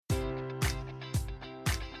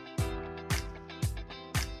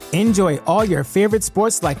Enjoy all your favorite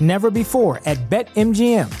sports like never before at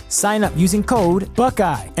BetMGM. Sign up using code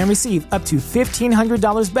Buckeye and receive up to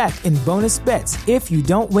 $1,500 back in bonus bets if you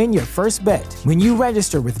don't win your first bet. When you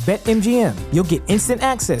register with BetMGM, you'll get instant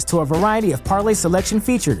access to a variety of parlay selection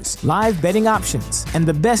features, live betting options, and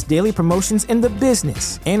the best daily promotions in the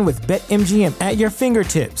business. And with BetMGM at your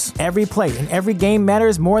fingertips, every play and every game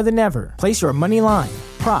matters more than ever. Place your money line,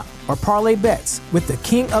 prop, or parlay bets with the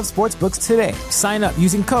king of sportsbooks today. Sign up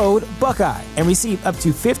using code Buckeye and receive up to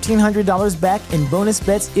 $1,500 back in bonus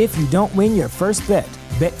bets if you don't win your first bet.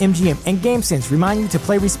 BetMGM and GameSense remind you to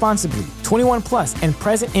play responsibly. 21 plus and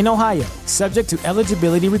present in Ohio, subject to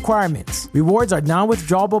eligibility requirements. Rewards are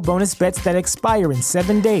non-withdrawable bonus bets that expire in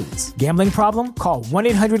 7 days. Gambling problem? Call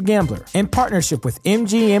 1-800-GAMBLER. In partnership with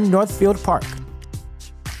MGM Northfield Park.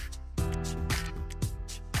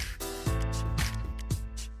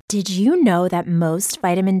 Did you know that most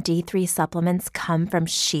vitamin D3 supplements come from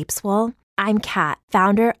sheep's wool? I'm Kat,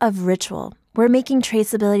 founder of Ritual. We're making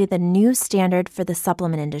traceability the new standard for the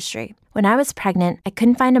supplement industry. When I was pregnant, I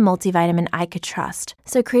couldn't find a multivitamin I could trust,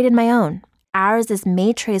 so I created my own. Ours is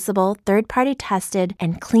made traceable, third-party tested,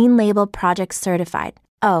 and clean label project certified.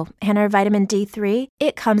 Oh, and our vitamin D3?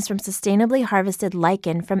 It comes from sustainably harvested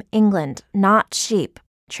lichen from England, not sheep.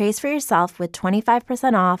 Trace for yourself with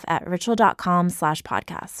 25% off at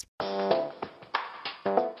ritual.com/podcast.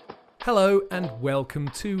 Hello and welcome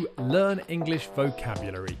to Learn English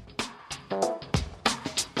Vocabulary.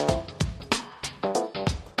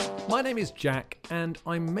 My name is Jack and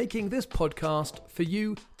I'm making this podcast for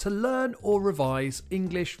you to learn or revise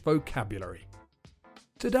English vocabulary.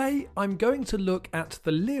 Today I'm going to look at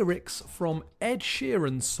the lyrics from Ed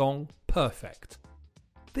Sheeran's song Perfect.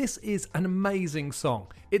 This is an amazing song.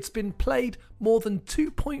 It's been played more than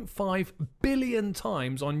 2.5 billion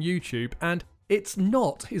times on YouTube and it's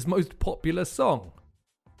not his most popular song.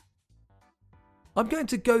 I'm going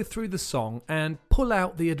to go through the song and pull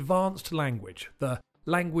out the advanced language, the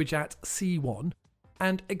language at C1,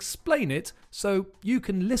 and explain it so you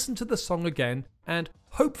can listen to the song again and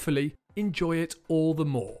hopefully enjoy it all the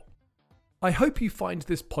more. I hope you find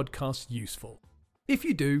this podcast useful. If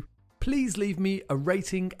you do, please leave me a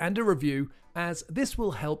rating and a review as this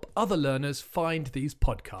will help other learners find these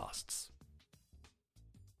podcasts.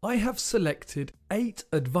 I have selected 8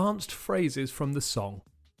 advanced phrases from the song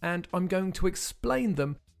and I'm going to explain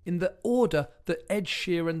them in the order that Ed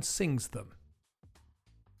Sheeran sings them.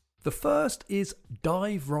 The first is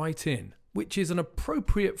dive right in, which is an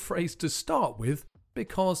appropriate phrase to start with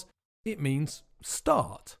because it means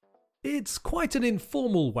start. It's quite an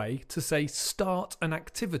informal way to say start an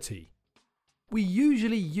activity. We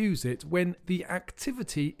usually use it when the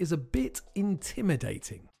activity is a bit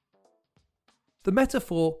intimidating. The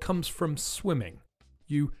metaphor comes from swimming.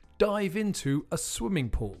 You dive into a swimming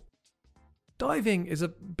pool. Diving is a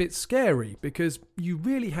bit scary because you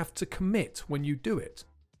really have to commit when you do it.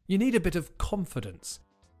 You need a bit of confidence,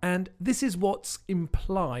 and this is what's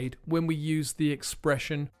implied when we use the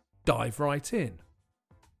expression dive right in.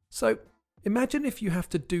 So, imagine if you have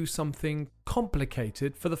to do something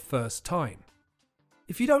complicated for the first time.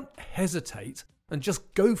 If you don't hesitate and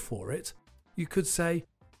just go for it, you could say,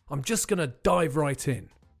 I'm just going to dive right in.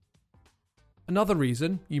 Another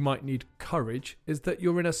reason you might need courage is that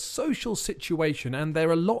you're in a social situation and there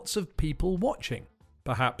are lots of people watching.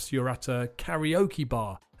 Perhaps you're at a karaoke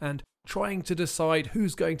bar and trying to decide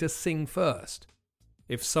who's going to sing first.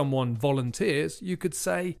 If someone volunteers, you could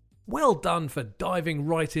say, well done for diving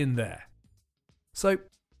right in there. So,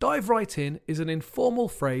 dive right in is an informal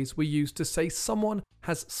phrase we use to say someone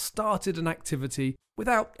has started an activity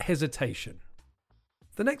without hesitation.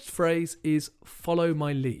 The next phrase is follow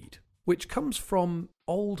my lead, which comes from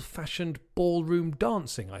old-fashioned ballroom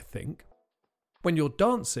dancing, I think. When you're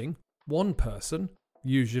dancing, one person,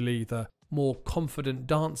 usually the more confident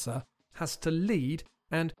dancer, has to lead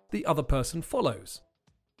and the other person follows.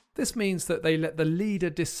 This means that they let the leader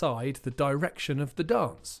decide the direction of the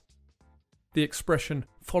dance. The expression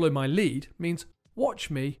follow my lead means watch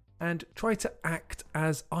me and try to act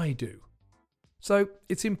as I do. So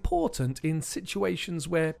it's important in situations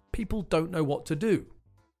where people don't know what to do.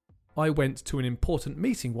 I went to an important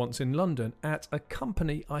meeting once in London at a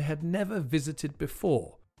company I had never visited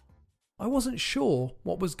before. I wasn't sure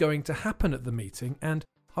what was going to happen at the meeting and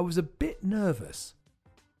I was a bit nervous.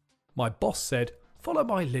 My boss said, follow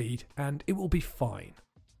my lead and it will be fine.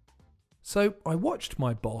 So I watched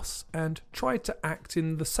my boss and tried to act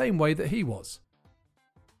in the same way that he was.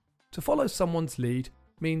 To follow someone's lead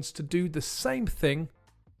means to do the same thing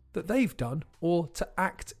that they've done or to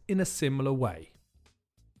act in a similar way.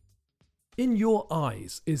 In your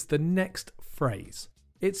eyes is the next phrase.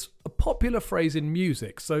 It's a popular phrase in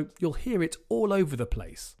music, so you'll hear it all over the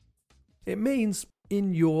place. It means,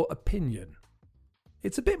 in your opinion.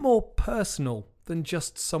 It's a bit more personal than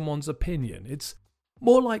just someone's opinion. It's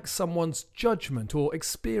more like someone's judgment or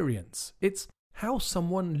experience. It's how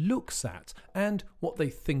someone looks at and what they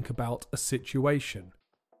think about a situation.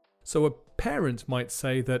 So a parent might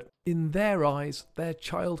say that in their eyes, their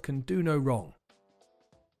child can do no wrong.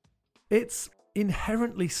 It's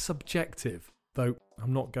inherently subjective, though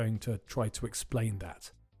I'm not going to try to explain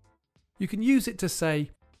that. You can use it to say,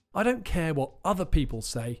 I don't care what other people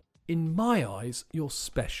say, in my eyes, you're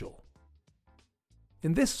special.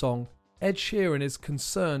 In this song, Ed Sheeran is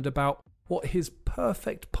concerned about what his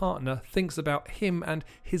perfect partner thinks about him and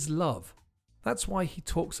his love. That's why he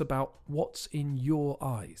talks about what's in your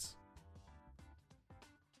eyes.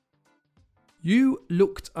 You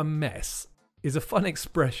looked a mess is a fun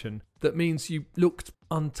expression that means you looked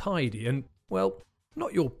untidy and, well,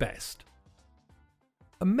 not your best.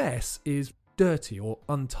 A mess is dirty or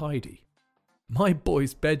untidy. My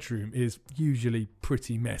boy's bedroom is usually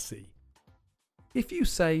pretty messy. If you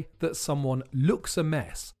say that someone looks a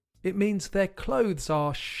mess, it means their clothes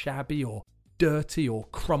are shabby or dirty or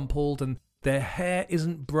crumpled and their hair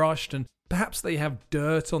isn't brushed and perhaps they have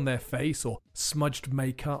dirt on their face or smudged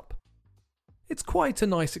makeup. It's quite a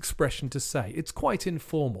nice expression to say. It's quite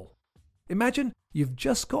informal. Imagine you've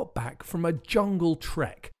just got back from a jungle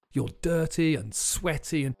trek. You're dirty and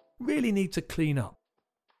sweaty and really need to clean up.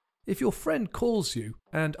 If your friend calls you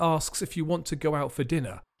and asks if you want to go out for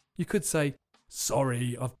dinner, you could say,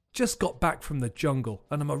 "Sorry, I've just got back from the jungle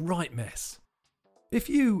and I'm a right mess." If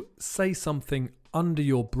you say something under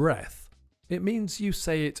your breath, it means you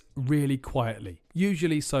say it really quietly,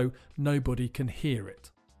 usually so nobody can hear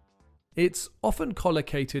it. It's often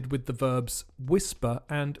collocated with the verbs whisper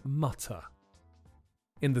and mutter.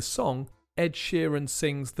 In the song, Ed Sheeran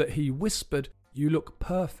sings that he whispered, "You look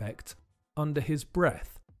perfect," under his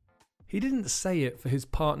breath. He didn't say it for his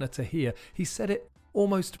partner to hear, he said it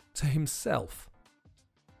almost to himself.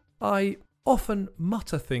 I often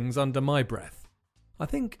mutter things under my breath. I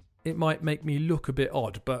think it might make me look a bit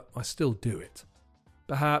odd, but I still do it.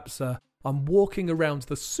 Perhaps I'm walking around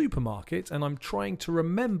the supermarket and I'm trying to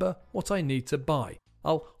remember what I need to buy.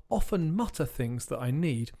 I'll often mutter things that I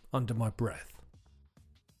need under my breath.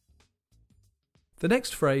 The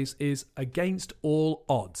next phrase is against all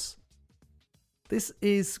odds. This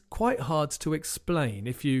is quite hard to explain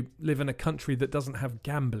if you live in a country that doesn't have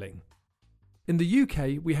gambling. In the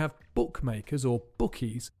UK, we have bookmakers or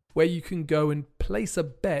bookies where you can go and place a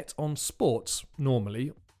bet on sports,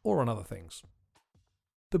 normally, or on other things.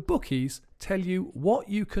 The bookies tell you what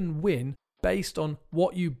you can win based on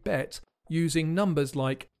what you bet using numbers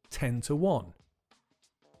like 10 to 1.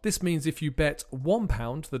 This means if you bet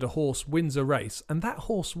 £1 that a horse wins a race and that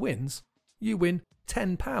horse wins, you win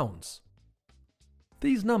 £10.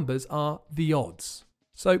 These numbers are the odds.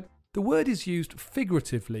 So the word is used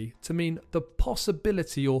figuratively to mean the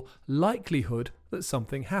possibility or likelihood that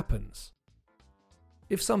something happens.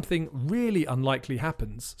 If something really unlikely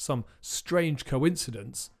happens, some strange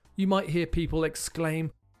coincidence, you might hear people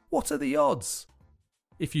exclaim, "What are the odds?"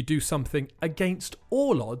 If you do something against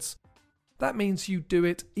all odds, that means you do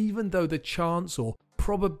it even though the chance or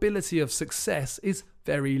probability of success is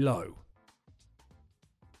very low.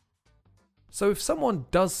 So if someone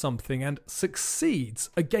does something and succeeds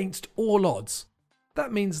against all odds,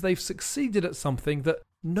 that means they've succeeded at something that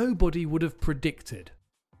nobody would have predicted.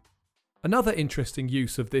 Another interesting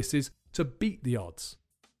use of this is to beat the odds.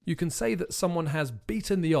 You can say that someone has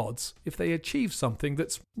beaten the odds if they achieve something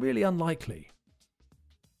that's really unlikely.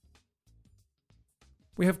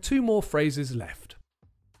 We have 2 more phrases left.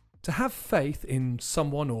 To have faith in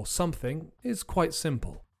someone or something is quite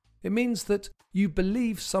simple. It means that you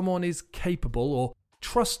believe someone is capable or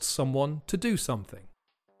trust someone to do something.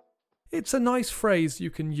 It's a nice phrase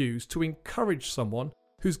you can use to encourage someone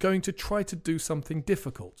who's going to try to do something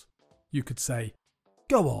difficult. You could say,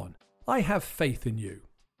 "Go on, I have faith in you."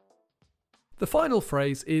 The final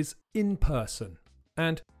phrase is in person,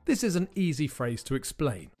 and this is an easy phrase to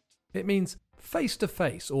explain. It means face to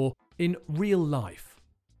face or in real life.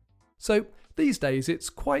 So these days it's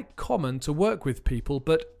quite common to work with people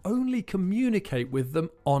but only communicate with them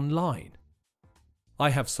online. I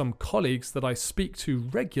have some colleagues that I speak to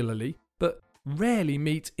regularly but rarely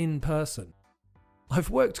meet in person. I've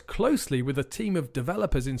worked closely with a team of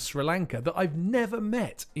developers in Sri Lanka that I've never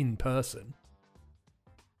met in person.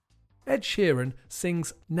 Ed Sheeran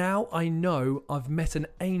sings "Now I Know I've Met an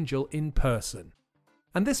Angel in Person."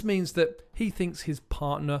 And this means that he thinks his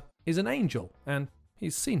partner is an angel and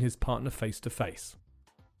he's seen his partner face to face.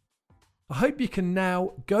 I hope you can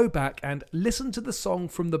now go back and listen to the song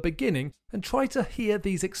from the beginning and try to hear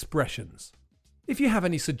these expressions. If you have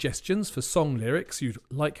any suggestions for song lyrics you'd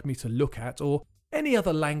like me to look at, or any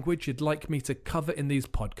other language you'd like me to cover in these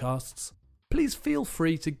podcasts, please feel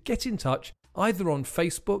free to get in touch either on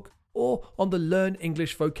Facebook or on the Learn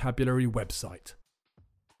English Vocabulary website.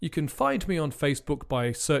 You can find me on Facebook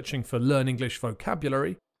by searching for Learn English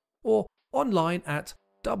Vocabulary, or online at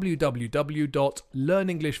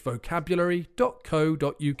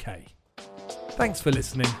www.learnenglishvocabulary.co.uk. Thanks for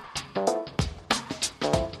listening.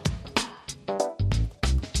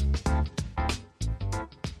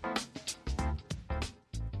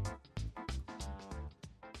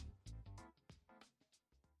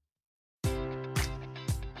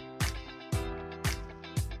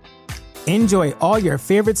 Enjoy all your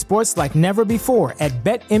favorite sports like never before at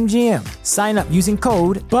BetMGM. Sign up using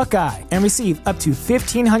code Buckeye and receive up to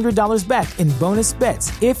 $1,500 back in bonus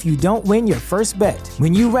bets if you don't win your first bet.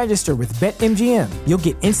 When you register with BetMGM, you'll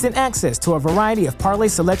get instant access to a variety of parlay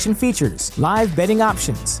selection features, live betting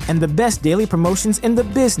options, and the best daily promotions in the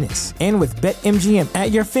business. And with BetMGM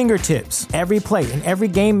at your fingertips, every play and every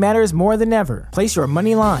game matters more than ever. Place your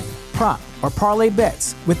money line, prop, or parlay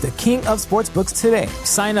bets with the king of sportsbooks today.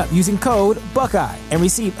 Sign up using code Buckeye and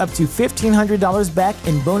receive up to $1,500 back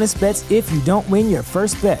in bonus bets if you don't win your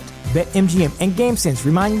first bet. BetMGM and GameSense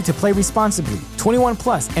remind you to play responsibly. 21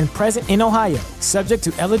 plus and present in Ohio, subject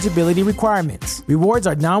to eligibility requirements. Rewards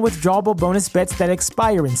are non-withdrawable bonus bets that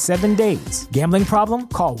expire in 7 days. Gambling problem?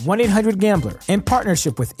 Call 1-800-GAMBLER in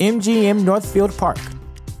partnership with MGM Northfield Park.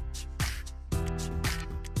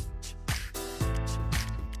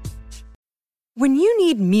 When you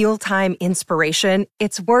need mealtime inspiration,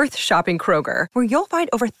 it's worth shopping Kroger, where you'll find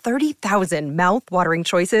over 30,000 mouth-watering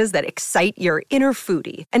choices that excite your inner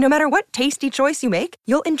foodie. And no matter what tasty choice you make,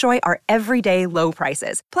 you'll enjoy our everyday low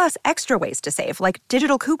prices, plus extra ways to save, like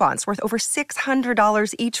digital coupons worth over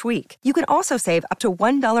 $600 each week. You can also save up to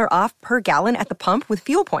 $1 off per gallon at the pump with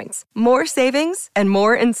fuel points. More savings and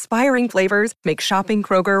more inspiring flavors make shopping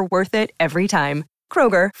Kroger worth it every time.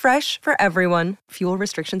 Kroger, fresh for everyone. Fuel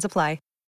restrictions apply.